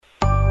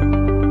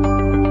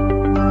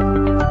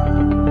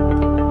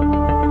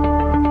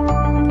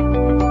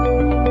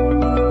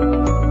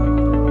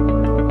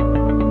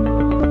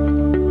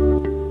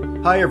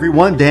Hi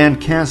everyone, Dan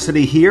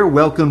Cassidy here.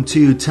 Welcome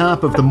to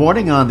Top of the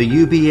Morning on the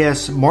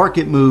UBS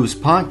Market Moves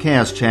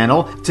podcast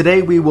channel.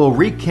 Today we will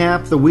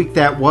recap the week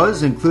that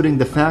was, including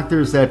the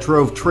factors that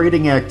drove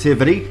trading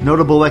activity,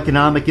 notable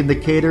economic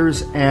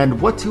indicators,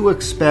 and what to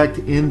expect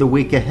in the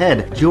week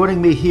ahead.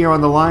 Joining me here on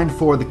the line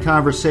for the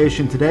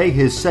conversation today,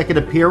 his second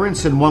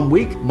appearance in 1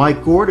 week,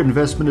 Mike Gord,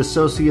 Investment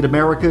Associate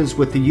Americas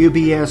with the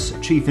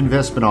UBS Chief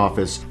Investment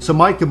Office. So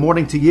Mike, good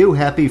morning to you.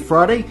 Happy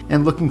Friday,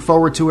 and looking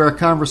forward to our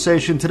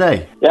conversation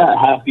today. Yeah,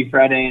 happy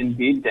Friday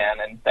indeed, Dan,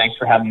 and thanks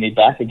for having me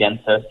back again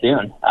so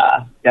soon.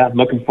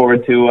 Looking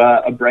forward to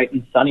a bright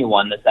and sunny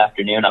one this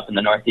afternoon up in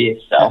the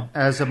Northeast. So,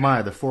 as am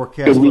I. The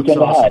forecast looks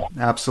awesome. Ahead.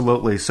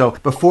 Absolutely. So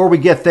before we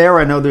get there,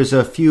 I know there's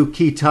a few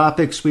key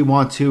topics we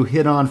want to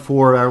hit on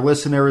for our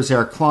listeners,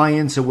 our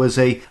clients. It was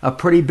a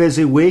pretty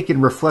busy week,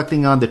 and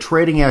reflecting on the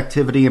trading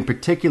activity in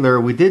particular,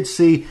 we did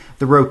see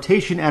the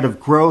rotation out of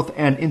growth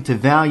and into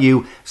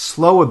value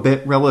slow a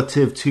bit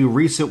relative to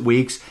recent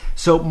weeks.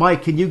 So,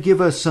 Mike, can you give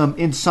us some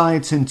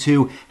insights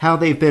into how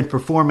they've been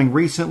performing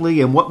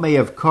recently and what may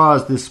have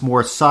caused this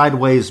more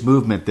sideways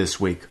movement this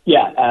week?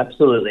 Yeah,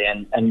 absolutely.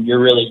 And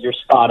you're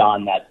spot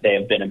on that they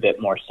have been a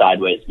bit more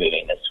sideways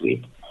moving this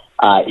week.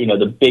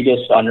 The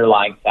biggest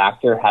underlying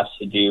factor has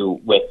to do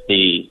with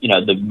the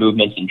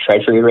movements in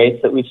treasury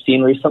rates that we've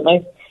seen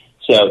recently.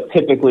 So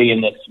typically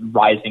in this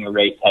rising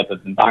rate type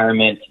of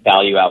environment,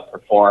 value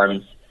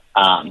outperforms,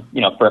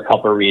 for a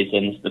couple of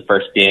reasons. The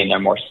first being they're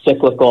more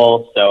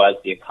cyclical. So as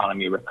the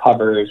economy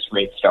recovers,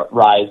 rates start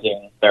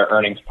rising, their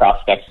earnings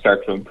prospects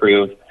start to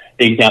improve.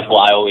 The example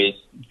I always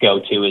go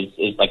to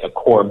is like a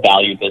core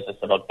value business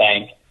of a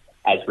bank.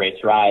 As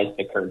rates rise,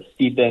 the curve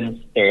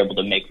steepens. They're able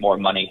to make more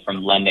money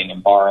from lending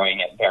and borrowing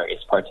at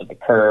various parts of the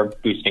curve,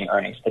 boosting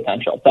earnings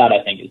potential. That,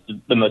 I think, is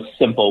the most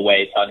simple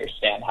way to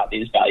understand how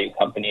these value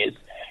companies,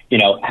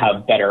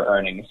 have better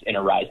earnings in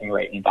a rising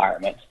rate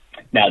environment.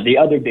 Now, the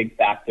other big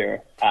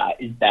factor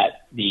is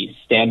that the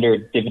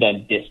standard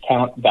dividend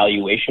discount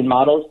valuation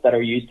models that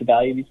are used to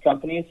value these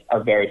companies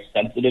are very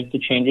sensitive to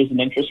changes in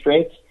interest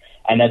rates.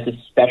 And that's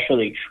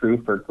especially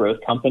true for growth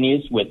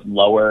companies with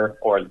lower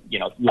or,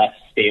 less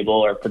stable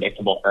or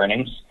predictable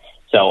earnings.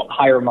 So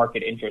higher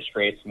market interest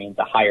rates means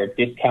a higher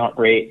discount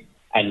rate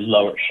and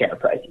lower share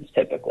prices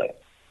typically.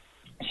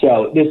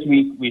 So this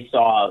week we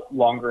saw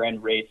longer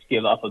end rates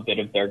give up a bit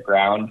of their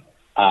ground.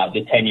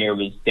 The 10-year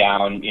was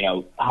down,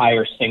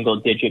 higher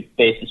single-digit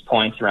basis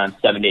points, around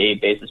 7 to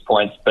 8 basis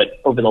points. But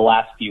over the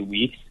last few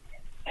weeks,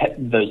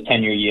 those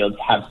 10-year yields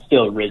have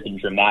still risen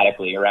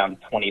dramatically, around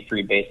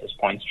 23 basis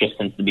points just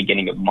since the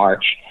beginning of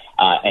March,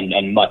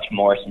 and much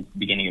more since the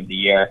beginning of the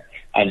year.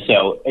 And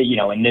so,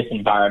 in this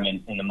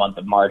environment, in the month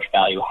of March,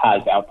 value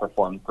has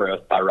outperformed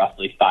growth by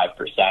roughly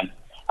 5%.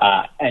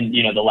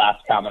 The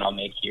last comment I'll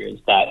make here is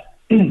that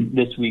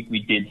this week we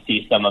did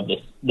see some of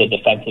the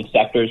defensive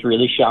sectors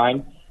really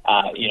shine.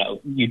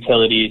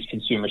 Utilities,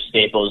 consumer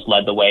staples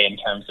led the way in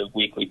terms of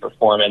weekly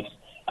performance,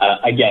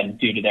 again,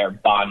 due to their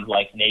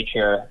bond-like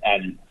nature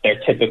and their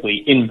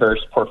typically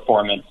inverse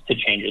performance to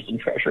changes in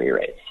treasury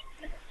rates.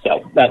 So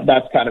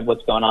that's kind of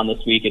what's going on this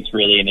week. It's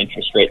really an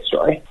interest rate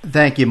story.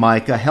 Thank you,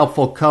 Mike. A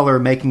helpful color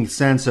making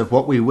sense of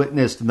what we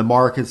witnessed in the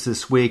markets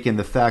this week and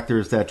the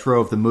factors that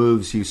drove the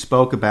moves you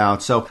spoke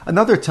about. So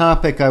another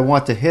topic I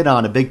want to hit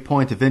on, a big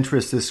point of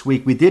interest this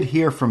week. We did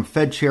hear from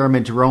Fed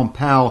Chairman Jerome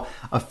Powell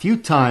a few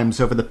times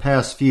over the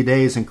past few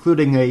days,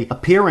 including an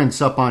appearance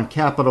up on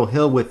Capitol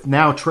Hill with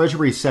now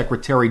Treasury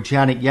Secretary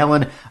Janet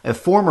Yellen, a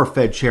former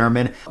Fed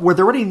chairman. Were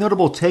there any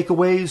notable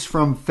takeaways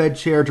from Fed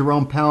Chair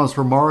Jerome Powell's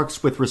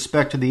remarks with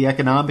respect to the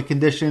economic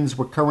conditions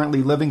we're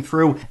currently living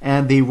through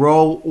and the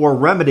role or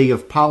remedy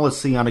of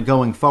policy on a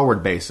going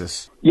forward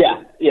basis?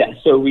 Yeah.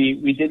 So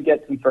we did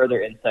get some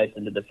further insights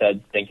into the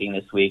Fed's thinking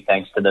this week,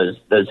 thanks to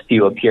those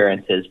few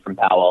appearances from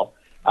Powell.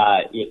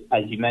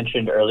 As you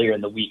mentioned earlier in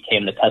the week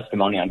came the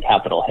testimony on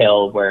Capitol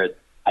Hill, where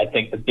I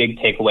think the big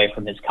takeaway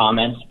from his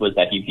comments was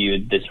that he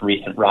viewed this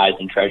recent rise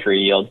in Treasury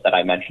yields that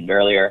I mentioned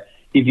earlier.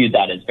 He viewed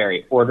that as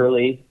very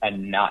orderly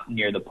and not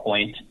near the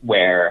point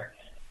where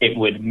it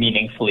would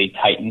meaningfully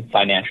tighten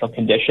financial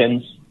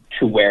conditions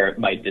to where it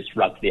might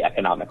disrupt the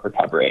economic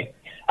recovery.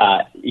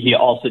 He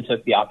also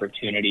took the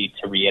opportunity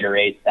to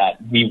reiterate that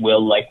we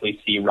will likely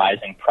see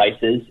rising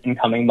prices in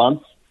coming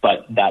months,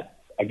 but that,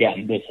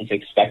 again, this is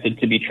expected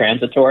to be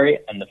transitory,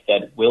 and the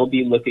Fed will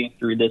be looking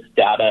through this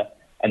data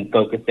and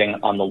focusing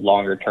on the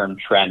longer-term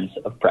trends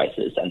of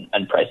prices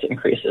and price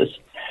increases.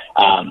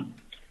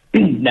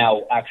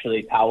 Now,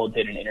 actually, Powell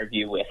did an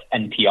interview with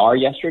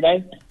NPR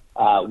yesterday.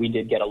 We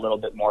did get a little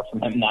bit more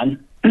from him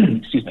then.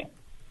 Excuse me.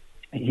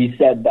 He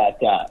said that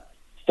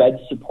Fed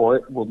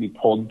support will be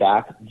pulled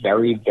back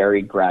very,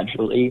 very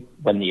gradually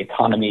when the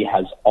economy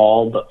has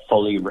all but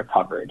fully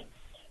recovered.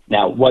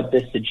 Now, what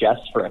this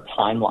suggests for a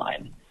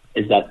timeline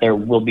is that there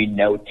will be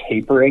no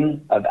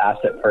tapering of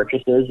asset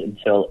purchases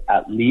until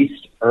at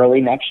least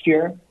early next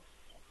year.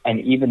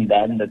 And even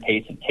then, the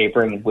pace of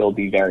tapering will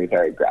be very,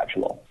 very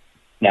gradual.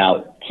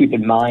 Now, keep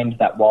in mind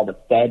that while the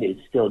Fed is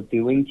still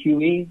doing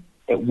QE,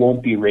 it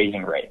won't be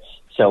raising rates.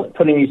 So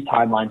putting these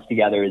timelines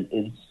together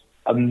is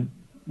a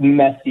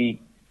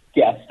messy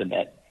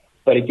guesstimate,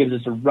 but it gives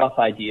us a rough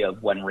idea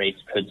of when rates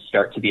could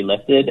start to be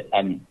lifted.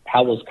 And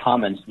Powell's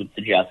comments would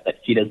suggest that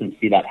he doesn't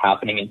see that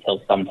happening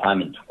until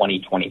sometime in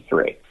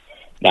 2023.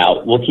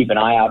 Now, we'll keep an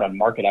eye out on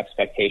market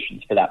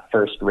expectations for that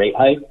first rate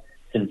hike,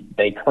 since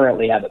they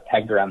currently have it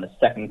pegged around the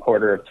second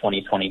quarter of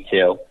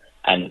 2022,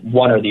 and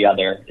one or the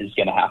other is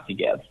going to have to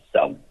give.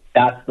 So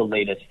that's the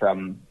latest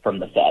from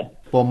the Fed.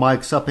 Well,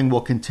 Mike, something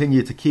we'll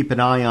continue to keep an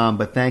eye on,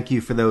 but thank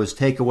you for those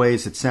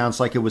takeaways. It sounds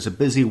like it was a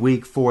busy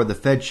week for the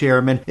Fed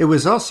chairman. It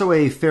was also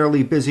a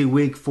fairly busy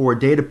week for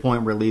data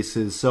point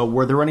releases. So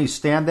were there any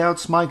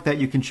standouts, Mike, that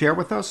you can share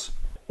with us?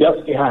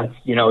 Yep, yeah,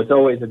 it's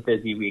always a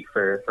busy week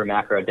for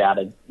macro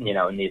data,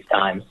 in these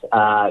times.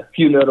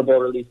 Few notable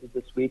releases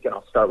this week, and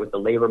I'll start with the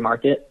labor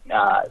market.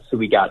 So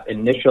we got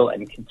initial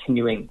and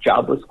continuing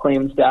jobless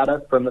claims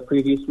data from the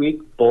previous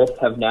week. Both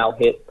have now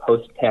hit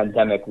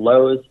post-pandemic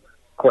lows.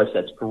 Of course,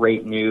 that's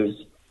great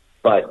news,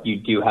 but you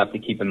do have to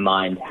keep in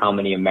mind how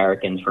many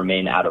Americans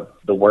remain out of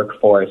the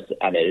workforce,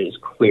 and it is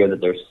clear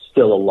that there's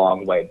still a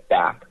long way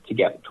back to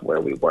get to where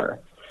we were.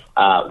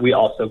 We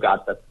also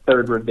got the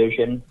third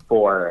revision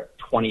for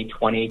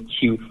 2020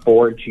 Q4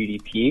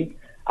 GDP,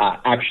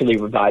 actually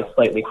revised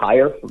slightly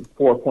higher from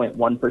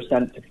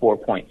 4.1% to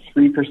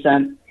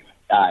 4.3%.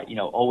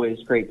 Always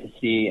great to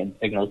see, and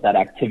signals that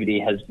activity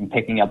has been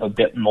picking up a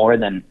bit more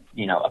than,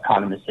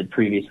 economists had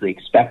previously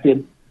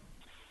expected.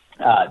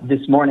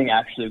 This morning,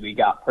 actually, we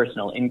got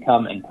personal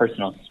income and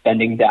personal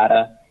spending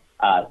data.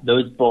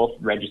 Those both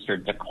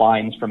registered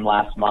declines from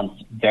last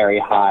month's very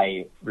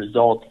high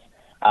results,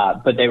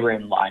 but they were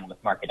in line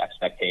with market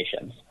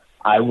expectations.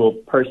 I will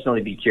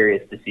personally be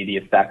curious to see the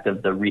effect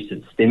of the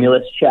recent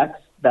stimulus checks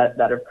that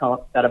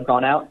have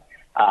gone out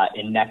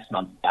in next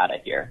month's data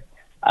here.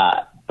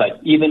 But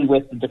even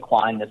with the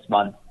decline this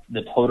month,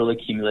 the total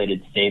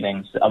accumulated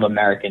savings of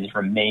Americans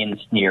remains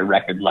near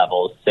record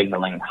levels,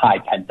 signaling high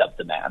pent-up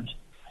demand.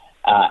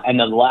 And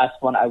then the last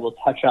one I will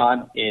touch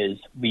on is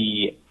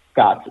we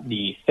got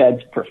the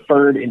Fed's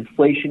preferred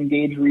inflation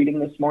gauge reading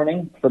this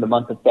morning for the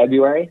month of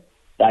February.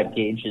 That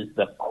gauge is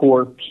the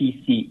core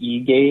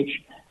PCE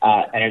gauge.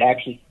 And it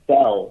actually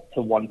fell to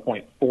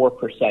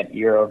 1.4%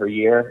 year over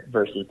year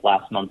versus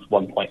last month's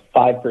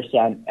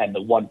 1.5% and the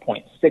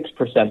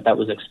 1.6% that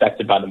was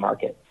expected by the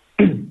market.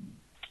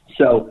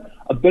 So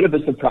a bit of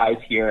a surprise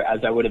here,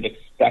 as I would have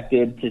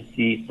expected to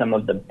see some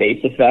of the base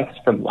effects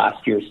from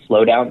last year's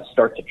slowdown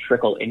start to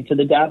trickle into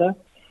the data.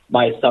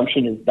 My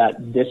assumption is that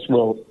this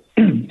will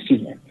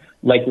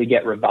likely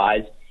get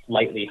revised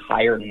slightly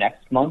higher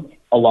next month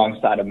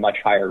alongside a much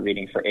higher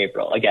reading for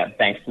April. Again,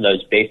 thanks to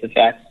those base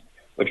effects,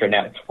 which are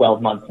now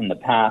 12 months in the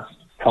past,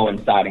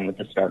 coinciding with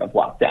the start of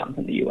lockdowns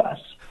in the U.S.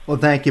 Well,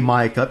 thank you,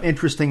 Mike.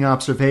 Interesting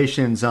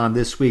observations on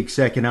this week's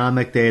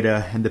economic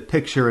data and the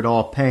picture it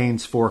all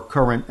paints for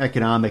current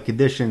economic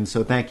conditions.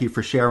 So thank you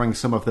for sharing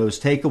some of those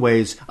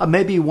takeaways.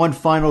 Maybe one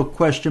final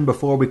question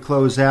before we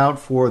close out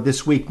for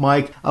this week,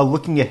 Mike.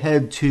 Looking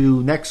ahead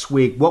to next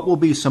week, what will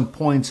be some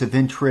points of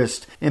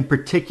interest in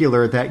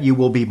particular that you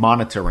will be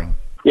monitoring?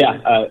 Yeah,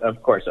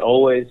 of course.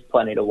 Always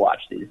plenty to watch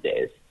these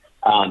days.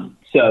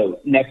 So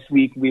next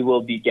week we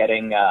will be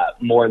getting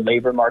more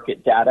labor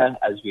market data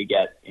as we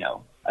get,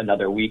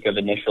 another week of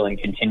initial and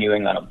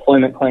continuing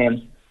unemployment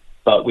claims.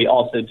 But we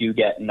also do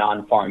get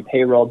non-farm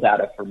payroll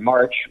data for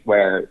March,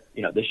 where,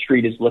 the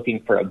street is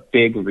looking for a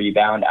big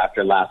rebound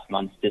after last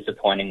month's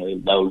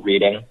disappointingly low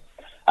reading.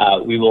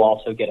 We will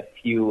also get a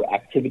few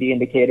activity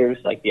indicators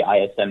like the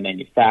ISM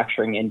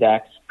Manufacturing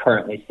Index,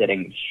 currently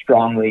sitting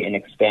strongly in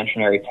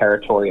expansionary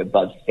territory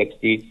above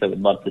 60. So we'd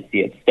love to see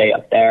it stay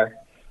up there.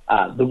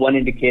 The one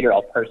indicator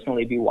I'll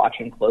personally be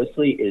watching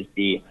closely is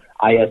the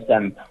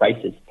ISM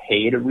prices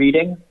paid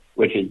reading,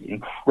 which is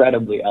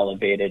incredibly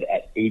elevated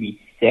at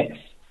 86.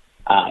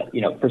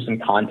 For some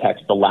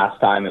context, the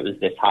last time it was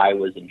this high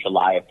was in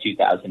July of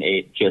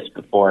 2008, just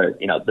before,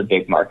 the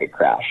big market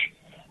crash.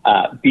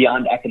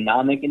 Beyond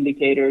economic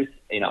indicators,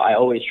 I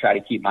always try to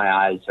keep my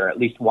eyes, or at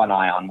least one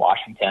eye, on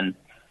Washington.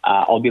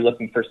 I'll be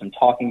looking for some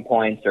talking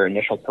points or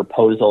initial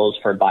proposals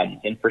for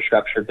Biden's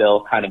infrastructure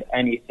bill, kind of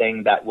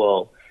anything that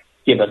will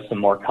give us some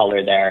more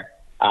color there.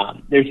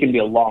 There's going to be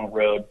a long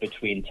road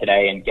between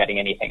today and getting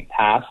anything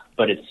passed,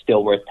 but it's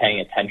still worth paying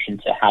attention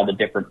to how the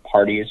different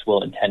parties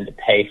will intend to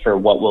pay for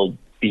what will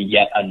be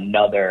yet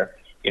another,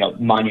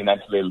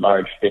 monumentally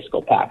large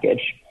fiscal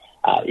package.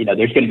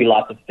 There's going to be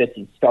lots of fits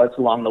and starts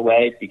along the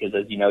way because,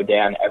 as you know,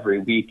 Dan, every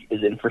week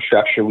is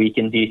infrastructure week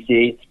in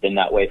D.C. It's been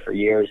that way for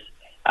years.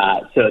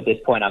 So at this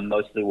point, I'm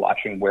mostly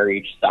watching where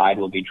each side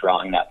will be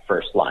drawing that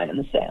first line in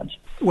the sand.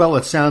 Well,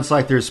 it sounds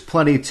like there's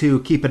plenty to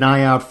keep an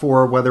eye out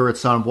for, whether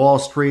it's on Wall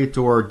Street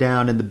or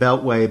down in the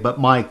Beltway. But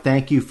Mike,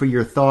 thank you for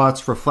your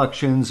thoughts,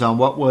 reflections on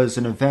what was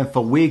an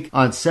eventful week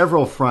on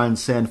several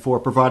fronts, and for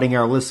providing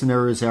our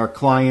listeners, our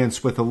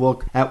clients, with a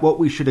look at what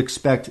we should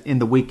expect in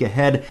the week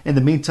ahead. In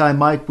the meantime,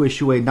 Mike, wish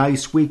you a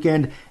nice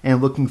weekend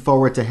and looking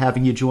forward to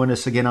having you join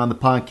us again on the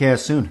podcast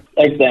soon.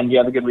 Thanks, Dan. You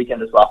have a good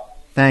weekend as well.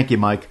 Thank you,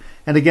 Mike.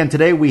 And again,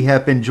 today we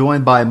have been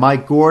joined by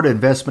Mike Gord,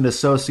 Investment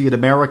Associate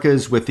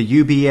Americas with the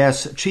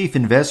UBS Chief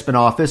Investment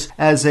Office.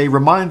 As a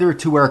reminder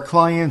to our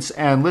clients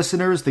and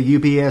listeners, the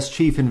UBS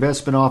Chief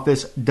Investment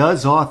Office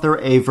does author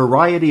a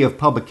variety of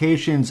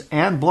publications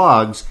and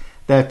blogs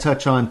that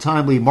touch on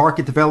timely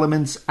market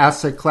developments,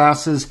 asset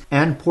classes,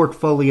 and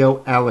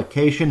portfolio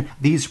allocation.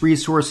 These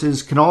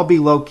resources can all be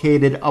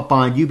located up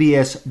on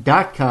ubs.com/CIO.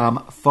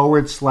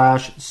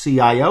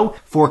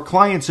 For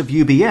clients of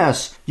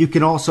UBS, you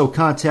can also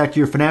contact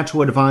your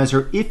financial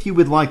advisor if you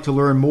would like to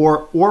learn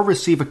more or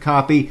receive a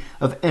copy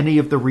of any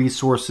of the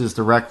resources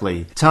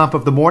directly. Top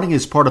of the Morning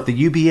is part of the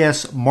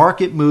UBS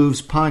Market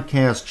Moves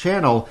podcast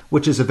channel,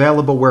 which is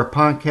available where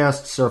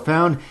podcasts are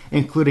found,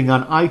 including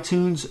on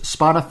iTunes,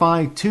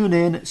 Spotify,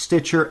 TuneIn,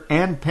 Stitcher,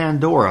 and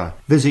Pandora.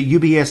 Visit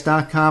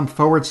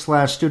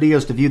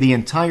ubs.com/studios to view the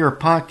entire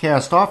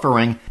podcast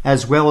offering,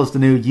 as well as the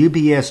new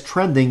UBS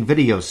Trending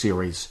video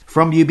series.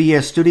 From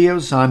UBS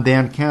Studios, I'm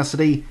Dan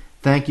Cassidy.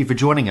 Thank you for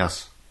joining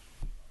us.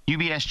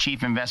 UBS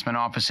Chief Investment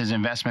Office's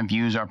investment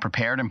views are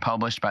prepared and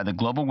published by the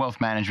global wealth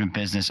management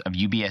business of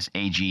UBS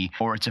AG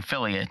or its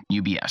affiliate,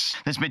 UBS.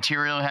 This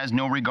material has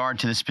no regard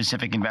to the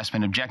specific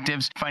investment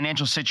objectives,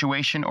 financial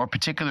situation, or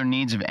particular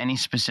needs of any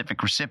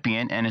specific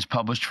recipient and is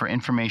published for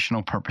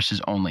informational purposes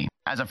only.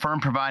 As a firm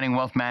providing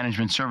wealth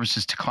management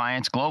services to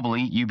clients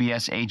globally,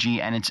 UBS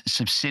AG and its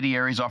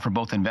subsidiaries offer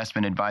both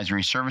investment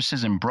advisory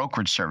services and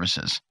brokerage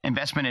services.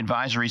 Investment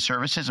advisory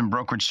services and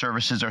brokerage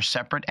services are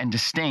separate and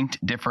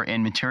distinct, differ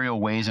in material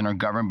ways, and are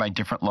governed by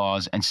different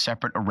laws and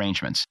separate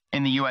arrangements.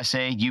 In the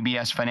USA,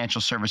 UBS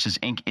Financial Services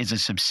Inc. is a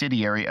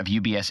subsidiary of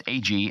UBS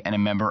AG and a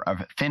member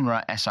of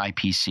FINRA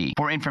SIPC.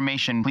 For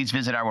information, please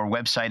visit our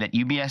website at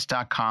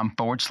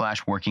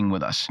ubs.com/working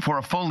with us. For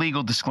a full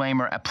legal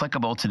disclaimer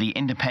applicable to the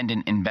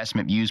independent investment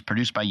views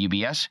produced by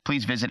UBS,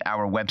 please visit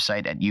our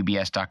website at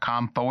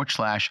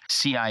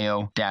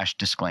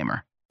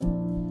ubs.com/CIO-disclaimer.